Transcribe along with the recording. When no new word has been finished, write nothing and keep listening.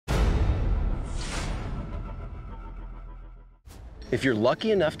If you're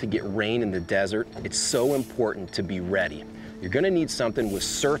lucky enough to get rain in the desert, it's so important to be ready. You're gonna need something with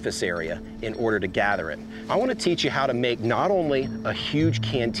surface area in order to gather it. I wanna teach you how to make not only a huge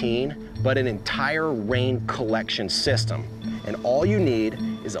canteen, but an entire rain collection system. And all you need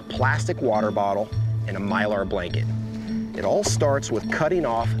is a plastic water bottle and a Mylar blanket. It all starts with cutting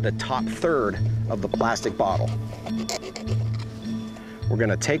off the top third of the plastic bottle. We're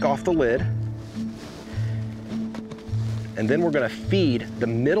gonna take off the lid, and then we're gonna feed the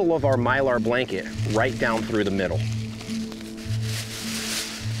middle of our Mylar blanket right down through the middle.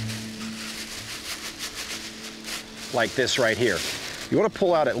 Like this right here. You wanna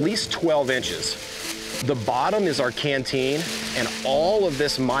pull out at least 12 inches. The bottom is our canteen, and all of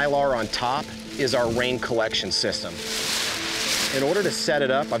this Mylar on top is our rain collection system. In order to set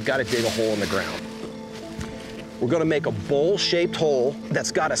it up, I've gotta dig a hole in the ground. We're gonna make a bowl-shaped hole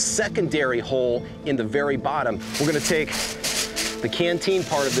that's got a secondary hole in the very bottom. We're gonna take the canteen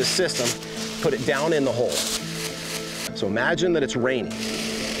part of this system, put it down in the hole. So imagine that it's raining.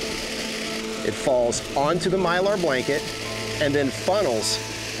 It falls onto the Mylar blanket and then funnels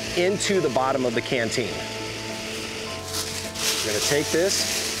into the bottom of the canteen. We're gonna take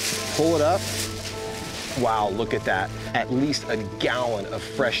this, pull it up. Wow, look at that. At least a gallon of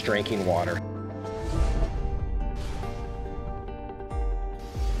fresh drinking water.